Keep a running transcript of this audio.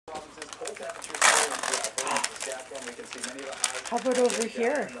How about over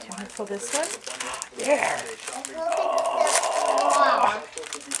here? Can I pull this one? Yeah. Oh.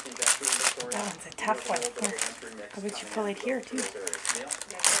 That one's a tough one. Here. How about you pull it here too?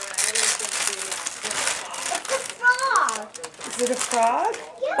 Is it a frog?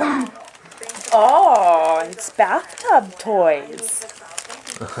 Yeah. Oh, it's bathtub toys.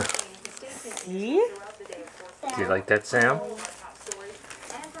 See? Do you like that, Sam?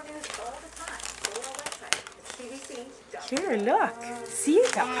 Here, look. See?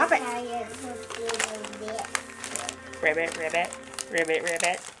 The puppet. Ribbit, ribbit, ribbit,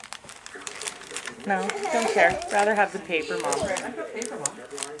 ribbit. No, don't care. Rather have the paper, Mom.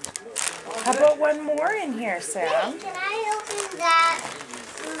 How about one more in here, Sam? Can I open that?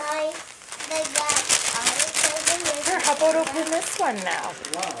 Here, how about open this one now?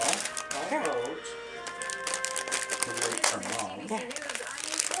 Here. There.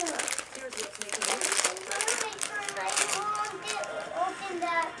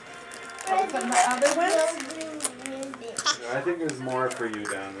 Open my other one? I think there's more for you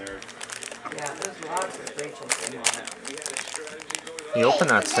down there. Yeah, there's lots of Rachel's. You open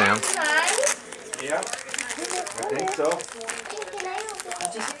that, Sam. Yeah, I think so. I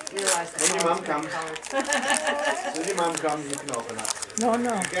just realized When your mom comes. When your mom comes, you can open up. No,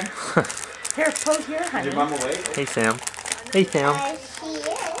 no. Okay? Here, pull here, Is honey. your mom awake? Hey, Sam. Hey, Sam. Yeah,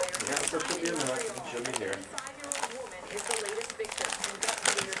 so put you in there. She'll be here.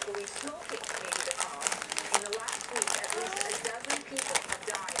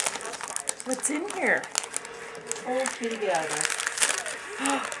 What's in here? old together.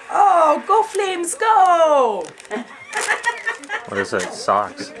 Oh, go Flames, go! What is it?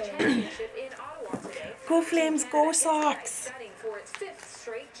 Socks. Go Flames, go socks.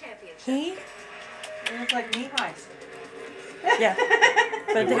 He? They look like knee highs. Yeah.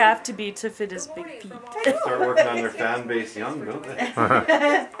 But they have to be to fit his big feet. Start working on their fan base young, don't they?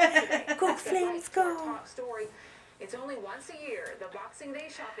 Go Flames, go! It's only once a year. The Boxing Day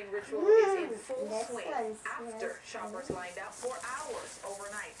shopping ritual is in full swing. After shoppers lined up for hours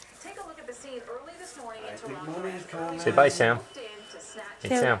overnight. Take a look at the scene early this morning in Toronto. Say bye, Sam. Hey,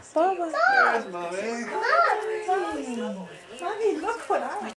 Sam. Bye-bye. There's Mommy. Mommy, look what I